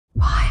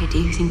Why do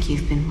you think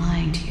you've been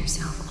lying to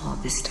yourself all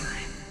this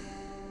time?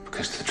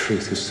 Because the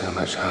truth is so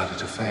much harder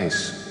to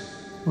face.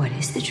 What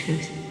is the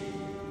truth?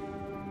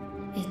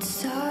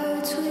 It's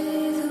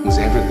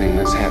everything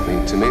that's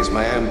happening to me is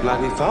my own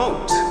bloody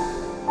fault.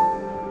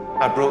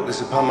 I brought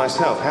this upon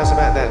myself. How's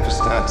about that for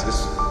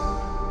starters?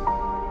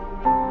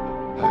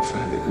 I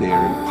find it near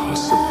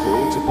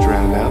impossible to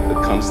drown out the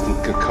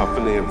constant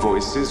cacophony of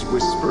voices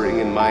whispering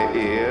in my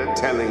ear,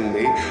 telling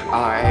me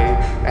I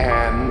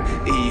am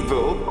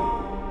evil.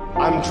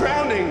 I'm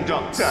drowning,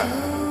 Doctor.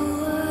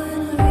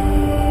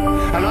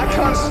 And I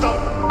can't stop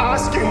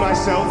asking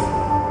myself,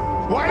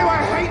 why do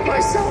I hate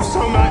myself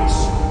so much?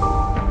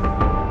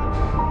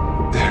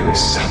 There is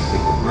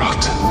something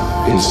rotten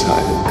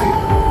inside of me.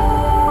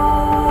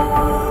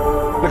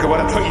 Look at what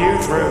I put you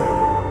through.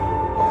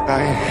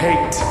 I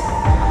hate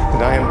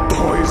that I am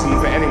poison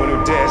for anyone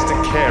who dares to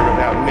care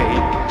about me.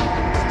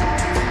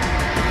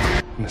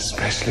 And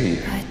especially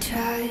you. I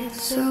tried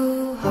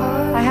so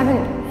hard. I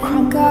haven't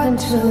crumbled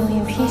into a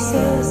million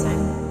pieces.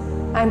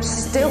 I'm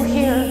still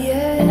here,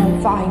 and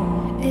I'm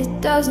fine.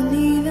 It doesn't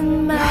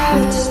even matter.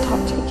 You have to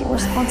stop taking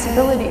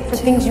responsibility for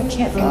things you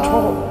can't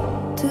control.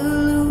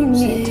 You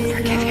need to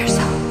forgive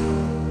yourself.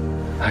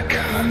 I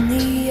can't.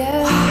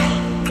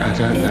 Why? I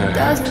don't know how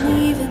to. I don't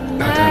even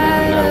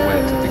know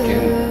when to